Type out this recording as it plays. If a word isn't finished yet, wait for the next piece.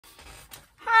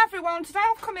everyone, today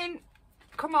I've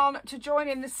come on to join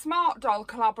in the Smart Doll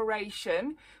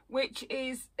collaboration, which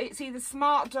is, it's either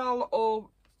Smart Doll or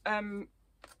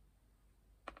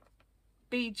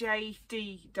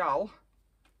BJD doll.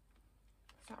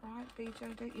 Is that right?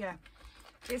 BJD? Yeah.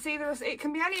 It's either, it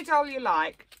can be any doll you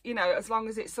like, you know, as long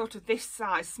as it's sort of this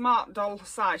size, Smart Doll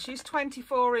size. She's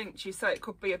 24 inches, so it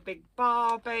could be a big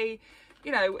Barbie,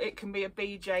 you know, it can be a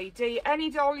BJD, any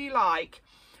doll you like.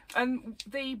 And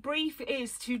the brief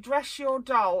is to dress your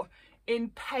doll in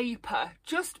paper,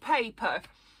 just paper.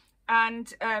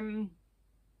 And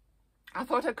I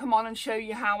thought I'd come on and show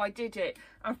you how I did it.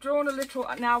 I've drawn a little,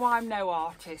 now I'm no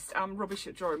artist, I'm rubbish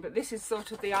at drawing, but this is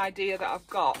sort of the idea that I've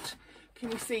got.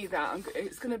 Can you see that?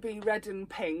 It's going to be red and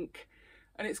pink,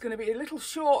 and it's going to be a little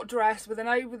short dress with an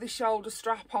over-the-shoulder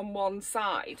strap on one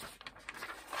side.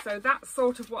 So that's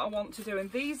sort of what I want to do, and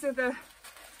these are the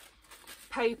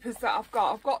papers that I've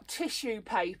got. I've got tissue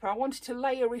paper. I wanted to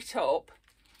layer it up.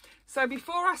 So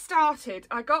before I started,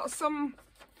 I got some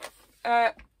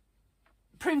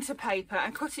printer paper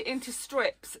and cut it into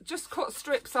strips. Just cut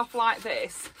strips off like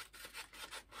this.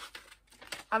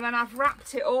 And then I've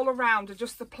wrapped it all around with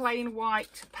just the plain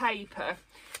white paper.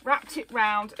 Wrapped it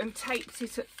round and taped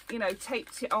it, you know,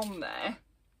 taped it on there.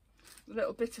 A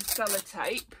little bit of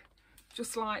sellotape,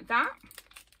 just like that.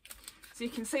 So you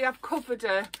can see I've covered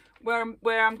her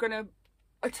where I'm going to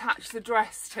attach the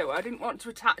dress to her. I didn't want to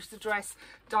attach the dress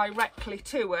directly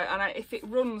to her, and if it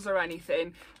runs or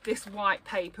anything, this white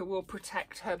paper will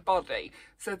protect her body.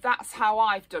 So that's how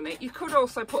I've done it. You could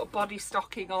also put a body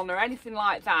stocking on or anything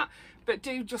like that, but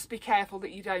do just be careful that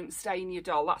you don't stain your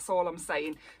doll. That's all I'm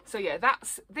saying. So yeah,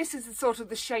 this is sort of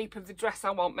the shape of the dress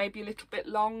I want, maybe a little bit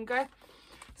longer.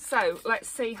 So let's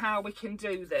see how we can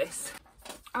do this.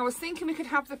 I was thinking we could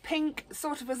have the pink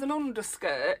sort of as an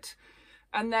underskirt,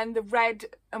 and then the red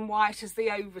and white as the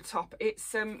overtop.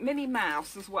 It's Minnie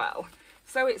Mouse as well.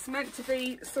 So it's meant to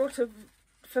be sort of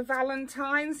for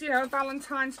Valentine's, you know, a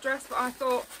Valentine's dress. But I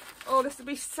thought, oh, this would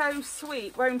be so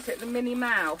sweet, won't it? The Minnie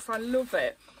Mouse, I love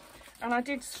it. And I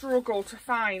did struggle to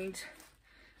find,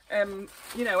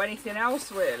 you know, anything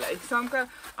else really. So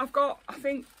I've got, I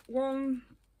think,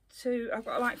 I've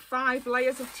got like 5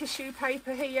 layers of tissue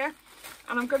paper here.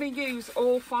 And I'm going to use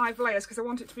all 5 layers because I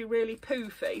want it to be really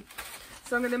poofy.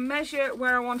 So I'm going to measure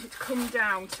where I want it to come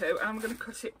down to, and I'm going to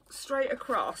cut it straight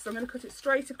across. So I'm going to cut it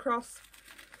straight across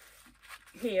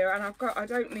here, and I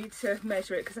don't need to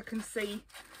measure it because I can see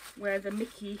where the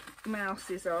Mickey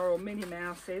Mouses are, or Minnie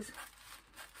Mouses.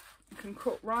 I can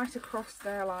cut right across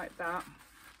there like that.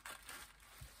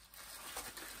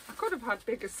 I could have had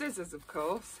bigger scissors, of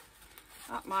course.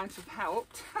 That might have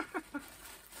helped.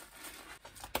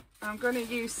 I'm going to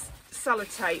use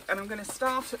sellotape, and I'm going to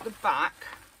start at the back,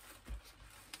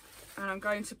 and I'm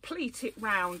going to pleat it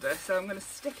round her. So I'm going to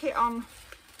stick it on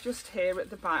just here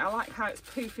at the back. I like how it's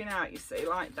poofing out, you see,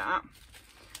 like that.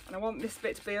 And I want this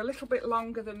bit to be a little bit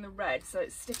longer than the red, so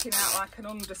it's sticking out like an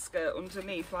underskirt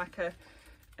underneath, like a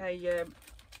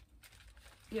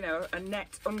you know, a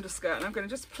net underskirt. And I'm going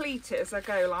to just pleat it as I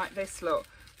go like this, look.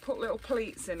 Put little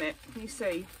pleats in it, can you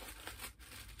see?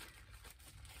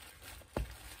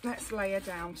 Let's lay her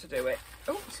down to do it.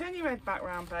 Oh, turn your head back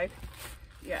round, babe.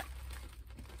 Yeah.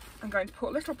 I'm going to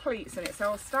put little pleats in it. So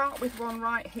I'll start with one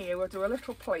right here. We'll do a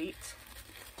little pleat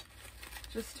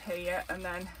just here, and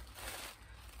then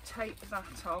tape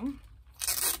that on.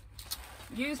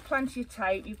 Use plenty of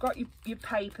tape. You've got your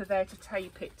paper there to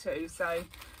tape it to, so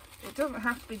it doesn't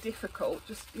have to be difficult.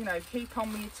 Just, you know, keep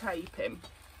on with your taping.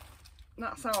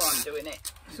 That's how I'm doing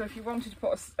it. So if you wanted to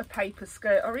put a paper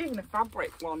skirt or even a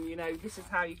fabric one, you know, this is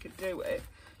how you could do it.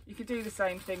 You could do the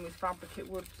same thing with fabric. It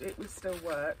would still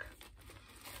work.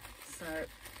 So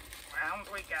round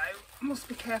we go. Must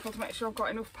be careful to make sure I've got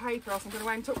enough paper, else I'm going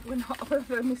to end up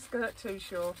with my skirt too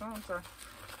short, aren't I?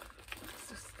 Let's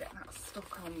just get that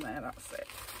stuck on there. That's it.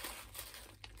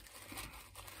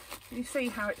 You see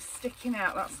how it's sticking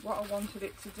out? That's what I wanted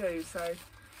it to do. So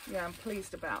yeah, I'm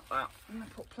pleased about that. I'm going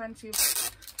to put plenty of,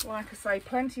 like I say,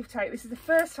 plenty of tape. This is the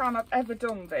first time I've ever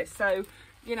done this, so,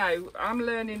 you know, I'm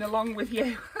learning along with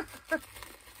you.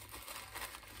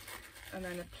 And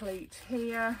then a pleat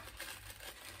here.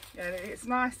 Yeah, it's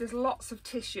nice. There's lots of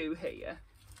tissue here.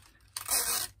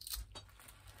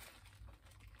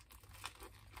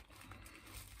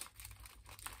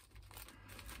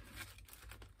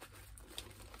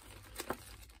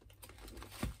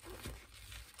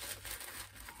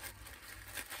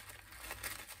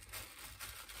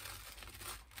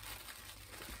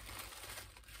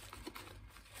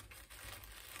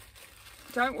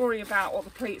 Don't worry about what the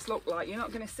pleats look like. You're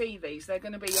not going to see these. They're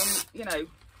going to be, you know,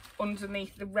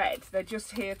 underneath the red. They're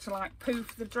just here to like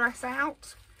poof the dress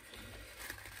out.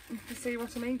 You can see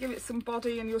what I mean? Give it some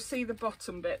body, and you'll see the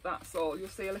bottom bit, that's all. You'll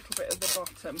see a little bit of the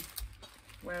bottom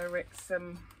where it's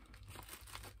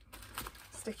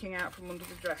sticking out from under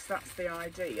the dress. That's the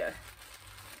idea.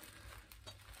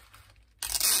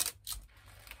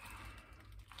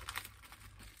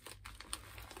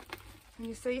 And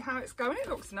you see how it's going? It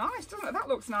looks nice, doesn't it? That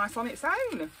looks nice on its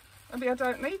own. Maybe I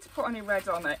don't need to put any red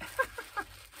on it.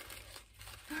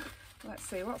 Let's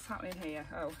see what's happening here.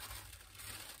 Oh,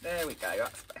 there we go,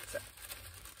 that's better.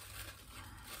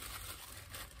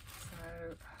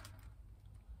 So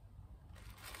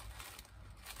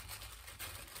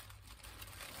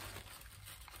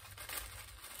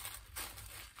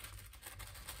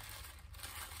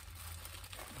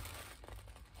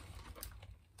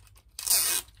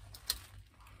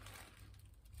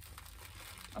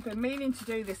I've been meaning to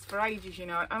do this for ages, you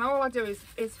know, and all I do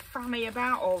is fanny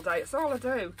about all day. It's all I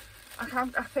do. I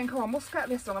think, oh, I must get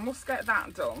this done, I must get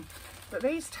that done. But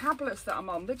these tablets that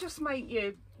I'm on, they just make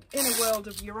you in a world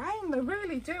of your own. They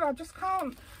really do. I just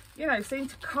can't, you know, seem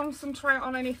to concentrate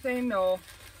on anything, or,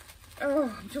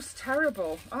 oh, I'm just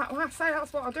terrible. Like I say,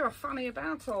 that's what I do. I fanny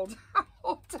about all day.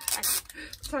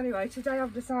 So anyway, today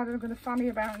I've decided I'm going to fanny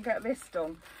about and get this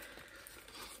done.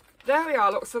 There we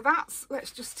are, look, so that's, let's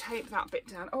just tape that bit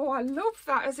down. Oh, I love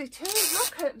that as it is.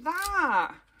 Look at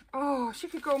that. Oh, she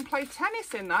could go and play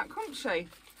tennis in that, couldn't she?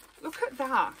 Look at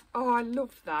that. Oh, I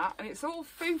love that. And it's all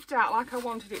foofed out like I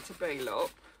wanted it to be,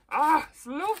 look. Oh, it's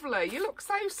lovely. You look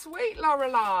so sweet,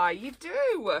 Lorelei. You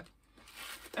do.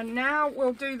 And now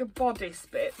we'll do the bodice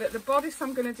bit. But the bodice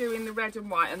I'm going to do in the red and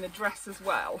white, and the dress as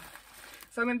well.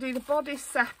 So I'm going to do the bodice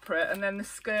separate, and then the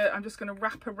skirt I'm just going to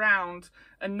wrap around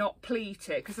and not pleat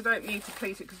it, because I don't need to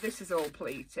pleat it because this is all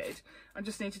pleated. I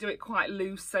just need to do it quite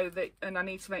loose, so that, and I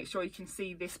need to make sure you can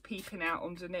see this peeping out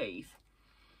underneath.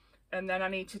 And then I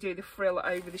need to do the frill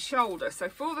over the shoulder. So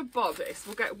for the bodice,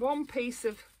 we'll get one piece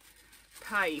of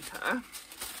paper.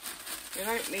 You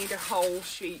don't need a whole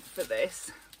sheet for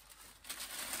this.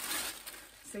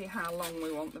 See how long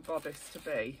we want the bodice to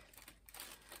be.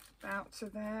 About to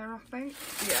there, I think.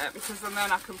 Yeah, because and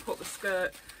then I can put the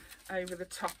skirt over the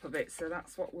top of it. So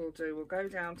that's what we'll do. We'll go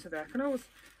down to there. I can always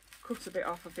cut a bit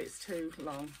off if it's too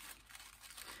long.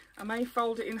 I may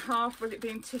fold it in half with it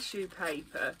being tissue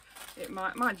paper. It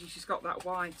might, mind you, she's got that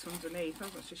white underneath,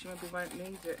 hasn't she? She maybe won't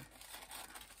need it.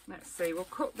 Let's see, we'll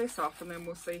cut this off and then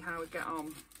we'll see how we get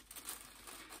on.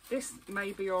 This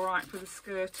may be all right for the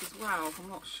skirt as well, I'm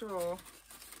not sure.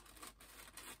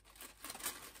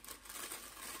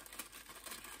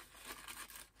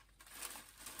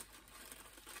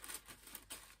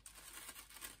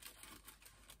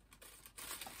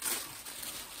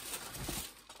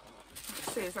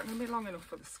 Is that going to be long enough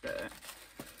for the skirt?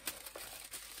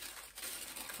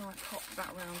 So I pop that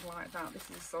round like that. This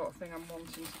is the sort of thing I'm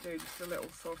wanting to do, just a little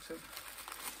sort of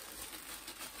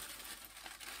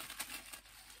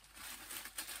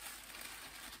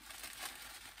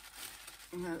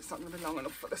no, it's not going to be long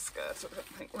enough for the skirt, I don't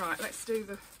think. Right, let's do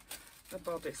the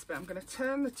bodice bit. I'm going to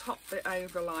turn the top bit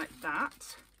over like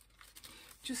that.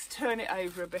 Just turn it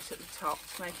over a bit at the top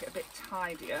to make it a bit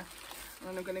tidier. And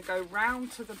then I'm going to go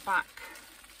round to the back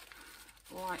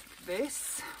like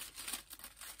this,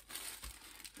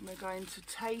 and we're going to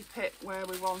tape it where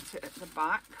we want it at the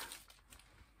back,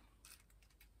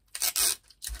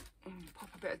 and pop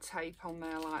a bit of tape on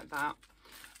there like that,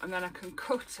 and then I can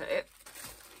cut it,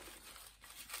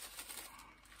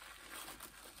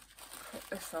 cut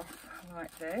this off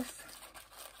like this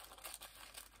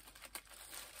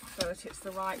so that it's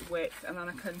the right width, and then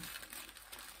I can,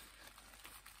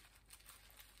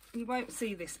 you won't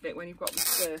see this bit when you've got the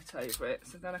skirt over it,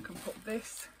 so then I can put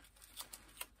this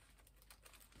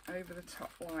over the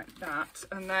top like that,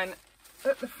 and then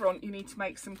at the front you need to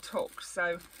make some tucks.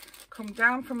 So come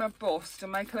down from a bust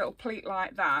and make a little pleat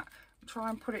like that, try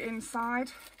and put it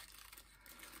inside,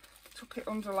 tuck it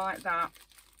under like that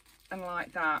and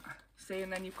like that, see,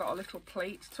 and then you've got a little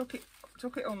pleat, tuck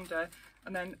it under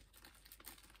and then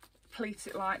pleat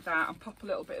it like that, and pop a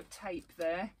little bit of tape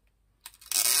there.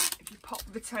 If you pop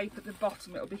the tape at the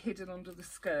bottom, it'll be hidden under the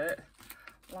skirt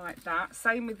like that.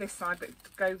 Same with this side, but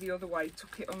go the other way,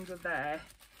 tuck it under there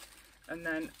and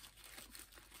then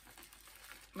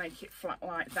make it flat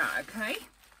like that, okay?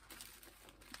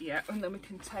 Yeah, and then we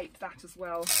can tape that as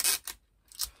well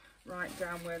right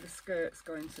down where the skirt's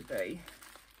going to be.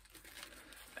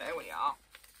 There we are.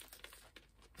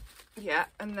 Yeah,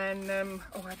 and then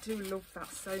oh, I do love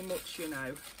that so much, you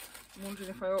know. I'm wondering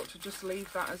if I ought to just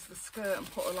leave that as the skirt and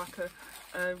put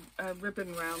a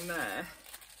ribbon round there.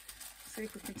 See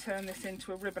if we can turn this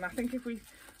into a ribbon. I think if we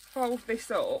fold this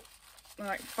up,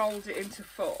 like fold it into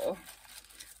 4,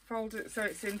 fold it so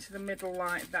it's into the middle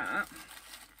like that,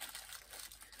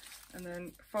 and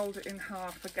then fold it in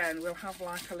half again. We'll have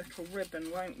like a little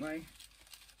ribbon, won't we?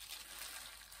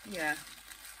 Yeah.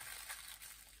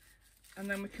 And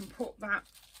then we can put that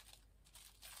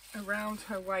around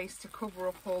her waist to cover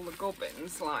up all the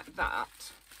gubbins like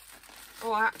that.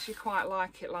 Oh, I actually quite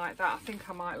like it like that. I think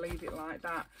I might leave it like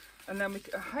that. And then we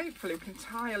hopefully we can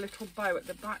tie a little bow at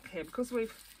the back here, because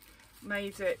we've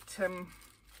made it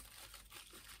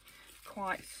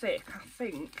quite thick. I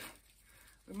think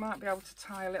we might be able to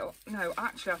tie a little, no,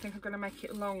 actually I think I'm going to make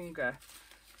it longer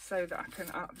so that I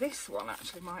can, this one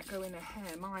actually might go in her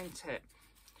hair, mightn't it?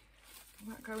 Can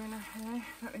that go in her hair?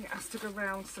 I don't think it has to go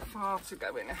round so far to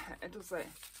go in her hair, does it?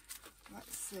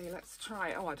 Let's see, let's try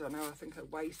it. Oh, I don't know, I think her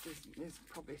waist is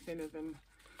probably thinner than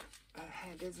her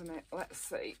head, isn't it? Let's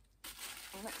see.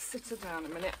 Let's sit her down a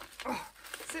minute. Oh,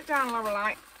 sit down,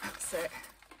 Lorelei. That's it.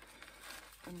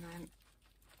 And then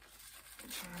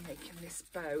try making this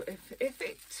bow. If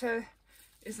it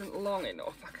isn't long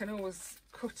enough, I can always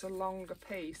cut a longer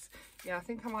piece. Yeah, I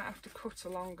think I might have to cut a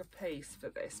longer piece for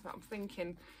this, but I'm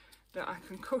thinking that I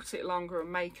can cut it longer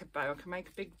and make a bow. I can make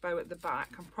a big bow at the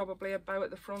back and probably a bow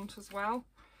at the front as well.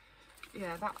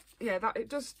 Yeah, that it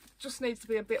just needs to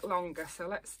be a bit longer, so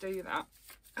let's do that.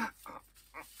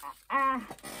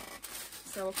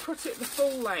 So I'll cut it the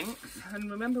full length, and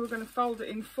remember we're going to fold it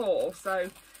in 4, so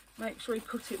make sure you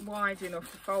cut it wide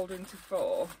enough to fold into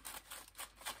 4.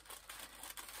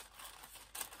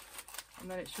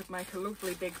 And then it should make a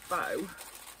lovely big bow.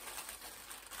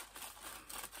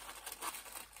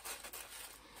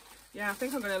 Yeah, I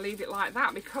think I'm going to leave it like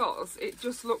that because it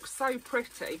just looks so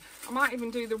pretty. I might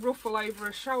even do the ruffle over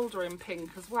her shoulder in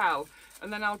pink as well.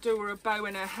 And then I'll do her a bow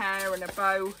in her hair and a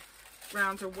bow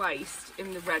round her waist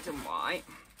in the red and white.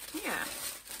 Yeah.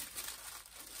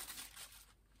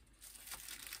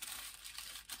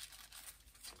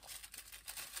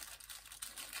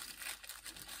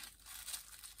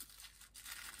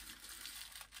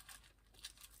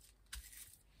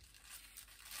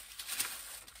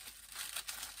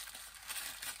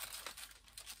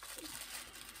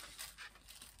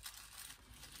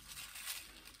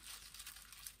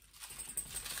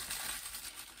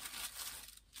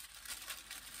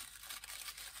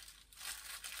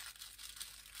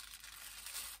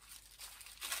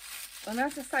 And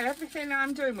as I say, everything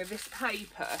I'm doing with this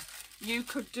paper, you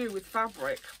could do with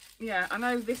fabric. Yeah, I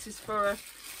know this is for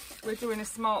we're doing a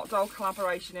Smart Doll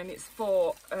collaboration and it's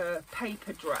for a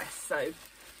paper dress. So,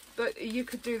 but you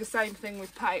could do the same thing with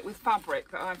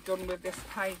fabric that I've done with this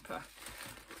paper.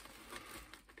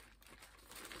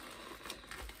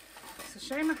 It's a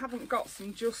shame I haven't got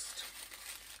some just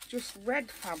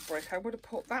red fabric. I would have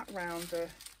put that round the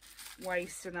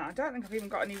waist and that. I don't think I've even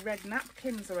got any red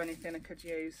napkins or anything I could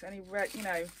use. Any red, you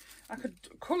know, I could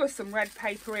colour some red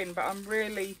paper in, but I'm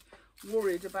really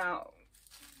worried about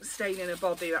staining a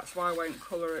body. That's why I won't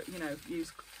colour it, you know,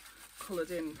 use coloured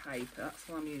in paper. That's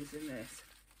why I'm using this.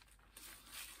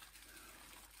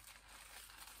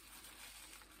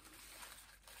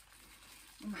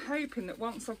 I'm hoping that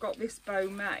once I've got this bow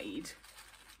made,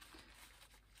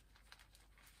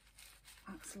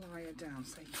 let's lie her down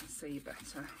so you can see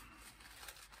better.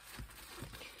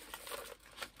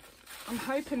 I'm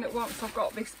hoping that once I've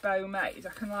got this bow made,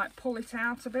 I can like pull it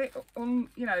out a bit, you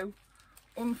know,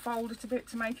 unfold it a bit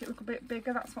to make it look a bit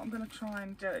bigger. That's what I'm going to try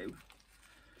and do.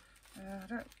 I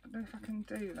don't know if I can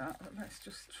do that, but let's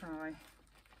just try.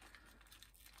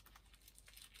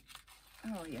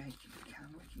 Oh yeah, we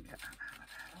can get that out of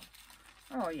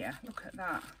there. Oh yeah, look at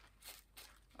that.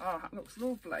 Oh, that looks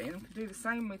lovely. And we can do the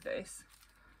same with this.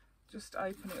 Just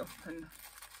open it up and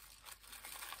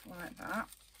like that.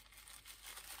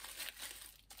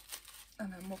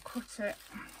 And then we'll cut it.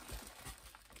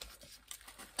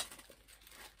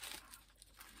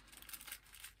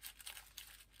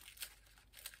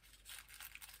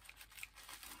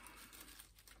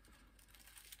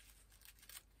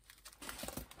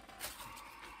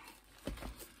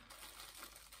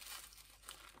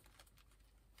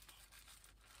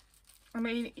 I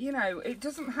mean, you know, it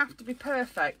doesn't have to be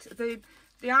perfect. The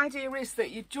idea is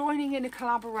that you're joining in a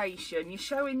collaboration, you're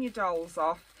showing your dolls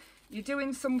off, you're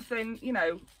doing something, you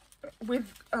know,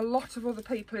 with a lot of other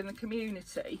people in the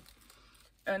community,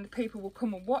 and people will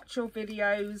come and watch your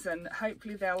videos and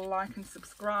hopefully they'll like and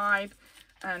subscribe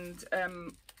and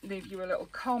leave you a little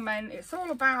comment. It's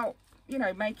all about, you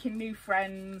know, making new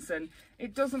friends, and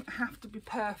it doesn't have to be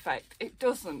perfect. It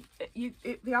doesn't.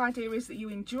 The idea is that you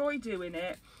enjoy doing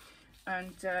it,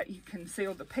 and you can see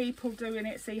other people doing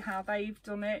it, see how they've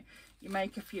done it. you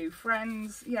make a few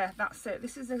friends. Yeah, that's it.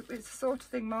 It's the sort of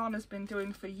thing Marna's been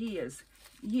doing for years.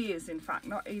 Years, in fact,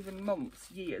 not even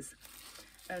months, years.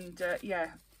 And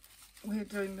yeah, we're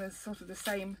doing the sort of the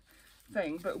same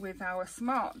thing, but with our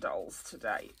smart dolls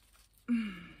today.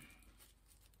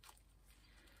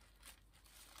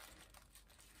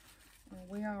 Well,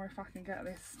 we are, if I can get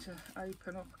this to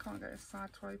open up. I can't get this side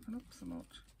to open up so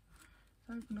much.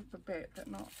 Open up a bit, but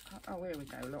not. Oh, here we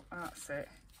go. Look, that's it.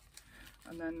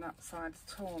 And then that side's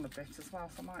torn a bit as well,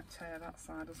 so I might tear that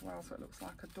side as well, so it looks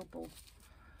like a double.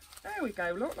 There we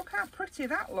go. Look how pretty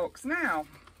that looks now.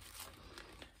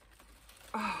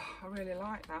 Oh, I really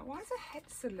like that. Why is her head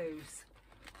so loose?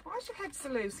 Why is your head so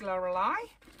loose, Lorelei?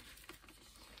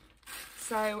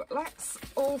 So let's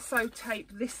also tape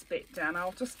this bit down.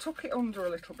 I'll just tuck it under a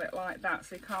little bit like that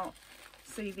so you can't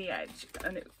see the edge,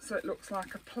 and so it looks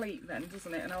like a pleat then,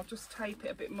 doesn't it? And I'll just tape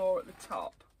it a bit more at the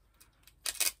top.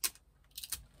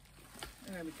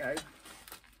 There we go.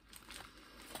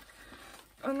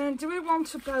 And then do we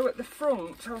want a bow at the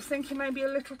front? I was thinking maybe a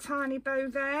little tiny bow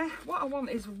there. What I want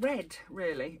is red,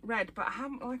 really, red, but I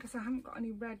haven't, like I said, I haven't got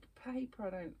any red paper, I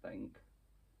don't think.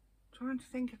 Trying to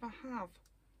think if I have.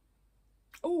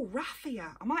 Oh,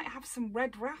 raffia. I might have some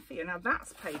red raffia. Now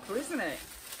that's paper, isn't it?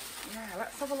 Yeah,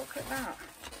 let's have a look at that.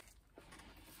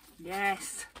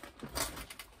 Yes.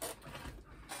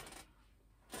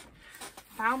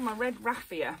 Found my red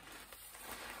raffia.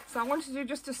 So I want to do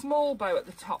just a small bow at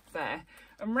the top there.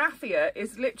 And raffia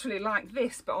is literally like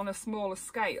this, but on a smaller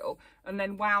scale, and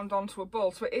then wound onto a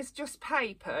ball. So it is just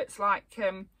paper. It's like,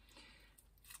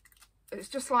 it's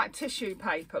just like tissue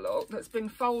paper, look, that's been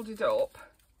folded up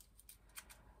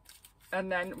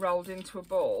and then rolled into a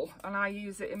ball. And I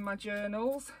use it in my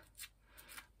journals.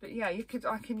 But yeah,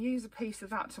 I can use a piece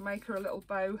of that to make her a little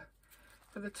bow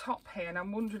for the top here. And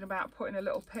I'm wondering about putting a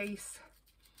little piece,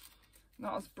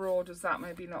 not as broad as that,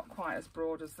 maybe not quite as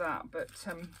broad as that, but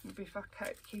maybe if I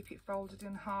keep it folded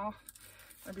in half,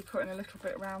 maybe putting a little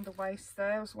bit around the waist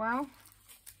there as well.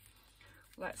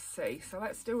 Let's see. So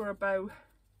let's do her a bow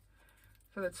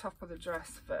for the top of the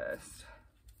dress first.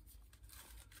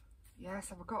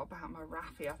 Yes, I forgot about my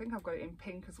raffia. I think I've got it in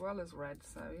pink as well as red,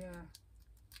 so yeah.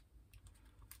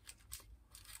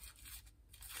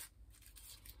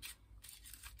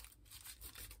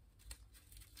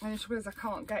 And it's weird, I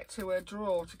can't get to her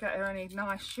drawer to get her any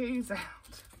nice shoes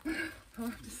out. I'll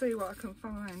have to see what I can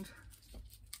find.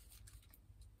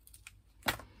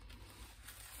 So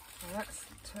let's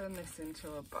turn this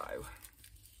into a bow.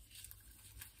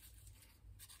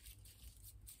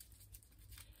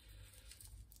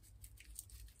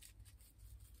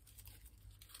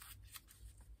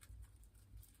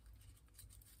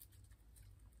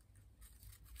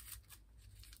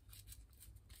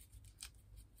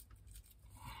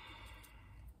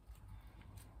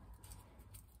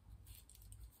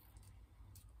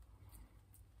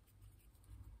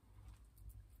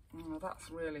 Oh, that's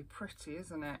really pretty,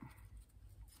 isn't it?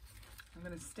 I'm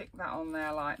going to stick that on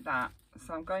there like that.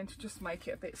 So I'm going to just make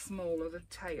it a bit smaller, the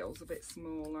tail's a bit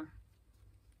smaller.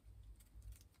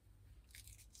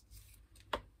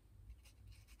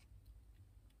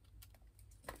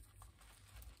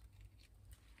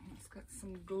 Let's get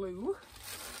some glue.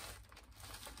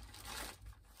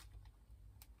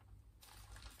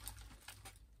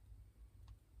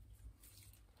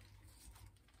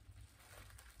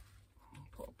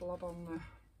 Blob on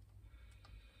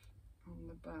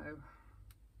the bow.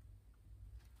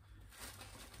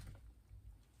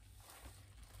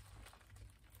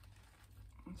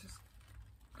 And just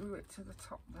glue it to the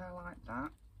top there like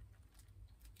that.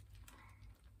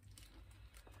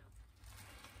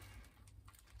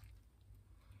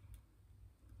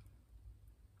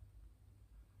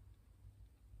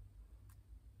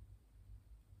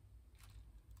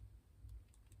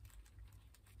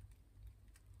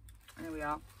 There we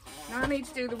are. Now I need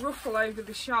to do the ruffle over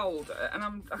the shoulder, and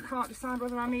I can't decide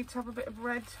whether I need to have a bit of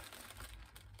red.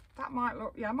 That might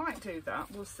look, yeah, I might do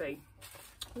that. We'll see.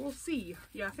 We'll see.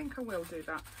 Yeah, I think I will do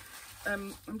that.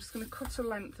 I'm just going to cut a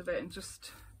length of it and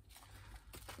just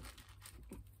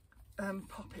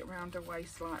pop it around her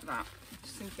waist like that. I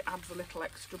just think it adds a little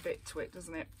extra bit to it,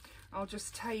 doesn't it? I'll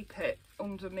just tape it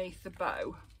underneath the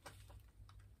bow.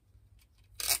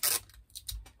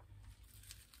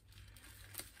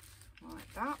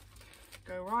 Like that.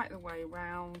 Go right the way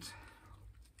round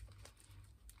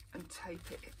and tape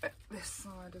it at this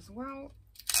side as well.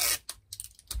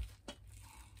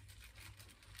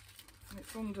 And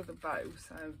it's under the bow,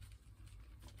 so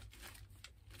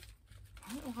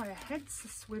I don't know why her head's so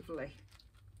swivelly.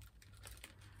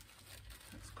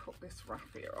 Let's cut this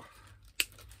raffia off.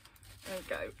 There we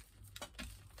go.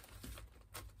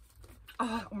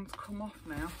 Oh, that one's come off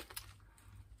now.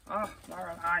 Oh,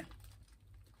 where am I?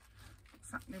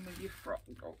 What's happening with your frock,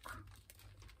 duck?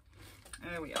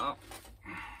 There we are.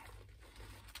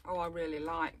 Oh, I really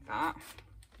like that.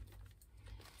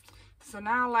 So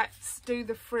now let's do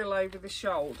the frill over the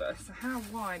shoulder. So how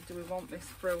wide do we want this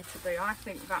frill to be? I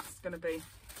think that's going to be,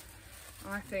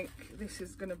 I think this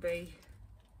is going to be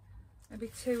maybe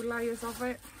 2 layers of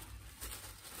it.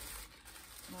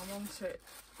 And I want it,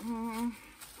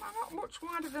 not much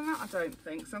wider than that, I don't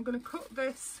think. So I'm going to cut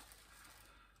this,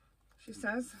 she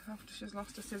says, after she's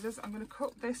lost her scissors, I'm going to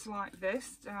cut this like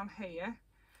this down here,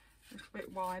 a little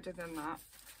bit wider than that,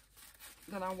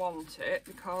 than I want it,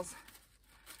 because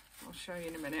I'll show you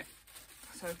in a minute.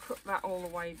 So cut that all the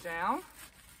way down.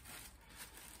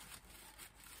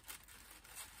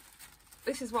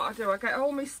 This is what I do. I get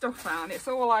all my stuff out and it's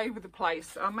all over the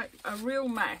place. I make a real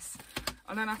mess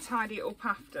and then I tidy it up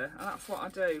after, and that's what I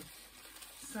do.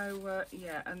 So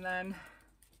yeah, and then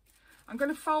I'm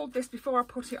going to fold this before I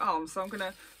put it on. So I'm going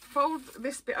to fold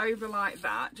this bit over like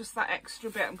that, just that extra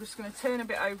bit. I'm just going to turn a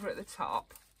bit over at the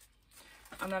top.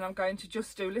 And then I'm going to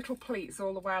just do little pleats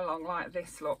all the way along like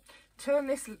this, look. Turn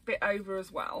this bit over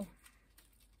as well.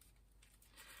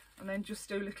 And then just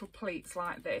do little pleats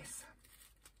like this.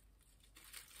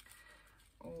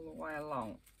 All the way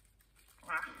along.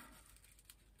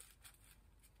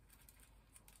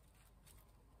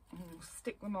 And we'll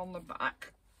stick them on the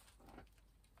back.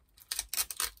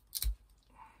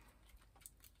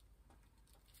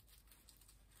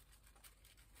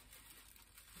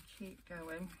 Keep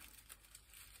going.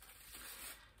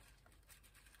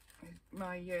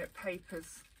 My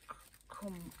paper's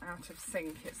come out of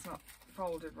sync, it's not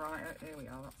folded right. Here we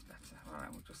are, that's better. Right,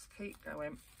 we'll just keep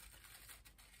going.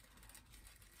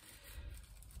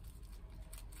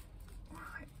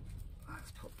 Right,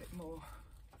 let's put a bit more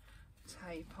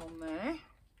tape on there.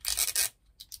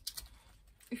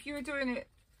 If you were doing it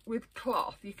with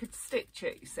cloth, you could stitch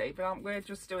it, you see, but we're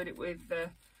just doing it with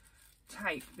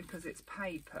tape because it's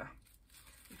paper.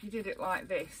 If you did it like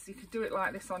this, you could do it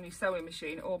like this on your sewing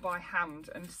machine or by hand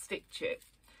and stitch it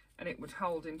and it would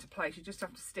hold into place. You just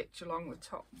have to stitch along the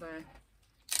top there.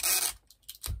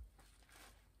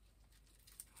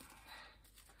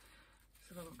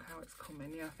 So look how it's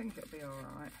coming. Yeah, I think it'll be all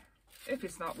right. If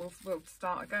it's not, we'll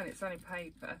start again. It's only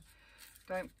paper.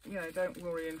 Don't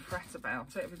worry and fret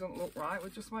about it. If it doesn't look right, we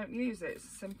just won't use it. It's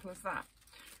as simple as that.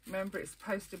 Remember, it's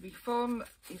supposed to be fun.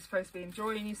 You're supposed to be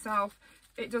enjoying yourself.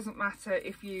 It doesn't matter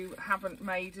if you haven't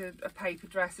made a paper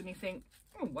dress and you think,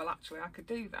 oh, well, actually, I could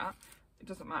do that. It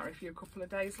doesn't matter if you're a couple of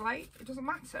days late. It doesn't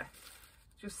matter.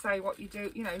 Just say what you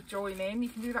do, join in. You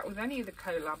can do that with any of the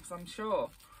collabs, I'm sure.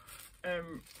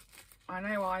 I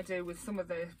know I do with some of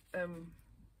the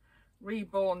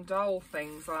reborn doll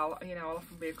things. I'll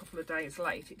often be a couple of days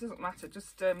late. It doesn't matter.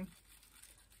 Just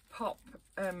pop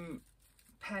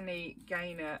Penny,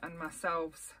 Gaynor and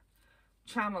myself's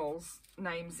channels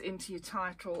names into your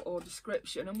title or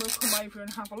description and we'll come over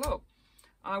and have a look.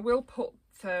 I will put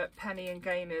Penny and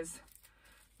Gaynor's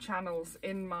channels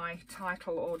in my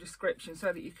title or description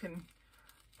so that you can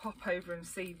pop over and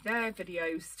see their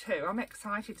videos too. I'm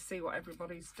excited to see what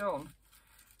everybody's done.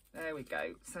 There we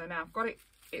go. So now I've got it.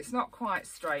 It's not quite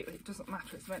straight, but it doesn't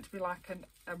matter. It's meant to be like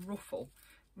a ruffle,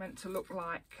 meant to look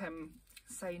like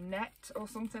say net or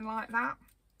something like that.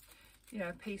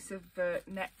 A piece of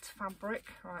net fabric.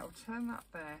 Right, I'll turn that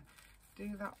there.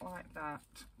 Do that like that.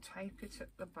 Tape it at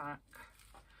the back.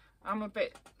 I'm a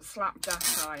bit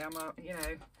slapdash.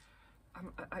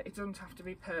 It doesn't have to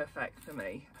be perfect for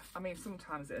me. I mean,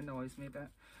 sometimes it annoys me, but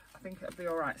I think it'll be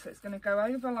all right. So it's going to go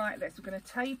over like this. We're going to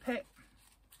tape it.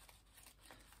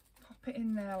 Pop it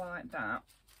in there like that.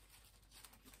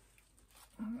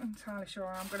 I'm not entirely sure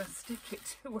I'm going to stick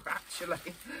it to her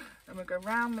actually. And we'll go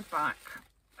round the back.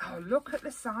 Oh, look at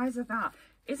the size of that.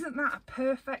 Isn't that a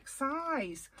perfect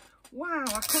size? Wow,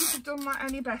 I couldn't have done that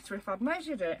any better if I'd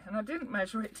measured it. And I didn't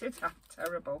measure it, did I?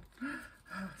 Terrible.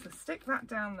 So stick that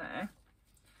down there.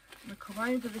 We'll come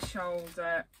over the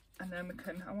shoulder and then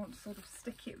I want to sort of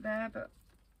stick it there, but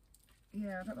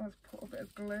yeah, I don't know how to put a bit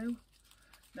of glue.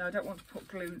 No, I don't want to put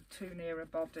glue too near a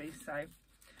body, so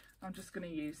I'm just going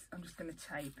to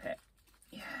tape it.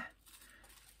 Yeah.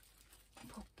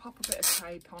 Pop a bit of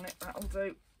tape on it, that'll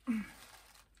do.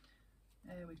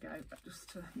 There we go.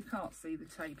 Just you can't see the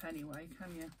tape anyway,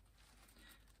 can you?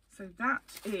 So that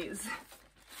is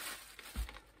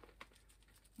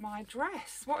my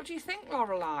dress. What do you think,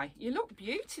 Lorelei? You look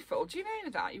beautiful. Do you know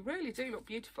that? You really do look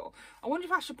beautiful. I wonder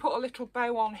if I should put a little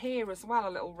bow on here as well, a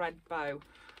little red bow.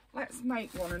 Let's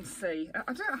make one and see.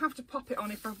 I don't have to pop it on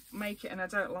if I make it and I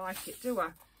don't like it, do I?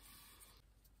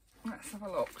 let's have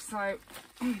a look. So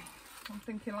I'm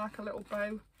thinking like a little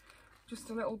bow, just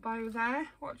a little bow there.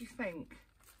 What do you think?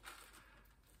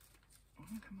 I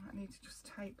think I might need to just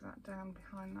tape that down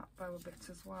behind that bow a bit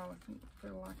as well. I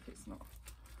feel like it's not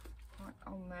quite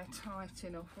on there tight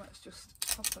enough. Let's just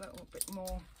pop a little bit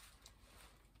more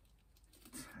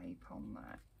tape on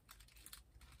there.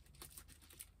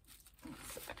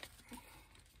 That's it.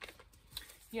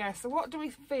 Yeah, so what do we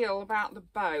feel about the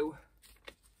bow?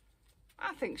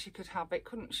 I think she could have it,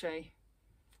 couldn't she?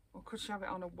 Or could she have it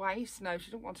on a waist? No,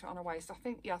 she didn't want it on a waist. I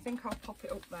think I'll pop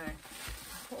it up there.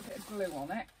 I'll put a bit of glue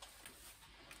on it.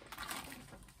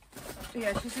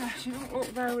 Yeah, she doesn't look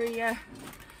very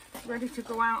ready to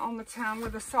go out on the town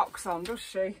with her socks on, does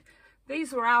she?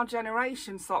 These were our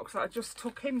generation socks that I just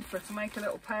took in for her to make a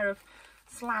little pair of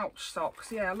slouch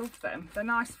socks. Yeah, I love them. They're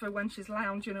nice for when she's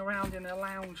lounging around in a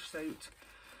lounge suit.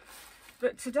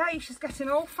 But today she's getting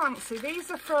all fancy. These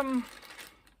are from, I'm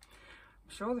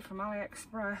sure they're from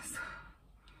AliExpress.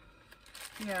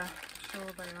 Yeah, I'm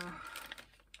sure they are.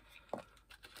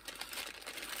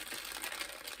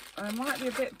 They might be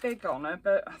a bit big on her,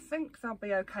 but I think they'll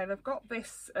be okay. They've got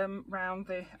this round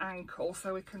the ankle,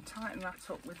 so we can tighten that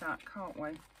up with that, can't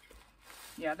we?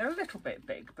 Yeah, they're a little bit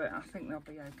big, but I think they'll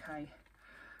be okay.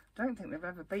 Don't think they've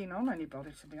ever been on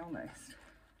anybody, to be honest.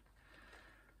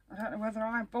 I don't know whether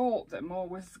I bought them or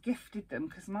was gifted them,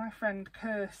 because my friend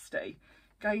Kirsty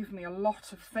gave me a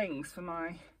lot of things for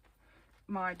my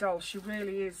doll. She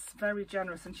really is very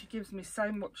generous, and she gives me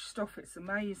so much stuff. It's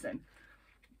amazing.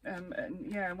 And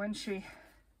yeah, when she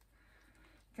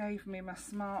gave me my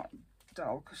smart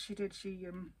doll, because she gifted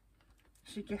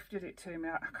it to me.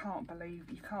 You can't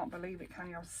believe it, can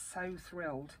you? I was so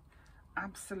thrilled,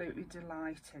 absolutely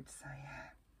delighted. So yeah.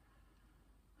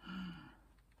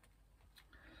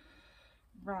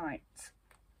 Right.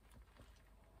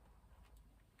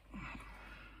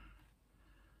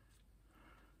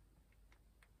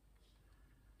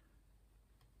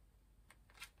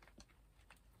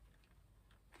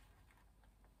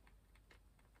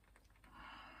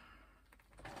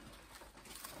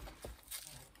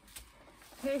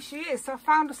 Here she is. So I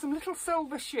found her some little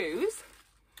silver shoes.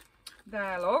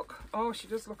 There, look. Oh, she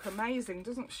does look amazing,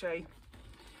 doesn't she?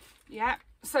 Yeah.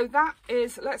 So that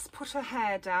is, let's put her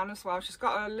hair down as well. She's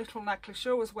got a little necklace. She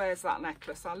always wears that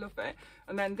necklace. I love it.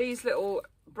 And then these little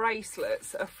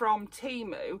bracelets are from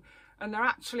Temu, and they're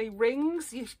actually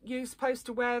rings. You're supposed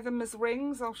to wear them as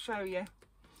rings. I'll show you.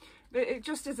 It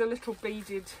just is a little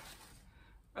beaded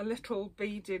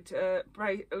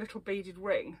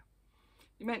ring.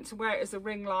 You're meant to wear it as a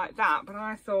ring like that, but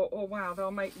I thought, oh wow, they'll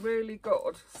make really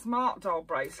good smart doll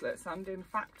bracelets, and in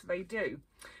fact they do.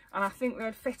 And I think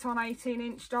they'd fit on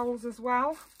 18-inch dolls as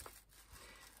well.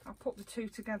 I'll put the two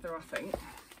together, I think.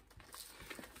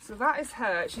 So that is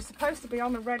her. She's supposed to be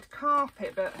on a red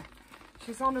carpet, but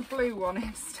she's on a blue one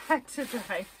instead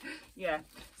today. Yeah,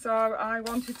 so I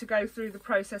wanted to go through the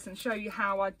process and show you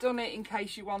how I'd done it in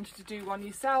case you wanted to do one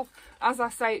yourself. As I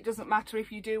say, it doesn't matter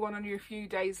if you do one and you're a few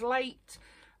days late.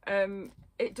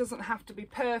 It doesn't have to be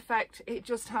perfect. It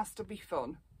just has to be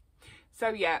fun. So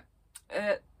yeah.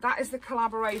 That is the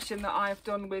collaboration that I've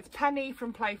done with Penny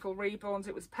from Playful Reborns.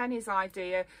 It was Penny's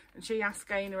idea, and she asked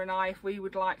Gaynor and I if we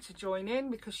would like to join in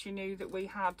because she knew that we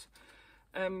had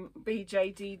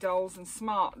BJD dolls and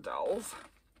smart dolls.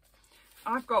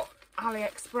 I've got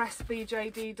AliExpress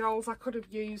BJD dolls. I could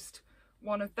have used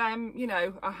one of them. You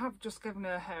know, I have just given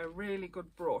her hair a really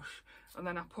good brush, and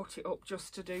then I put it up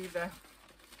just to do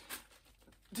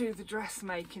the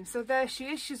dressmaking. So there she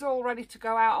is. She's all ready to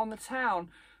go out on the town.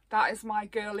 That is my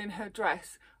girl in her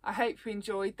dress. I hope you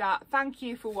enjoyed that. Thank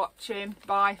you for watching.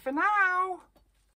 Bye for now.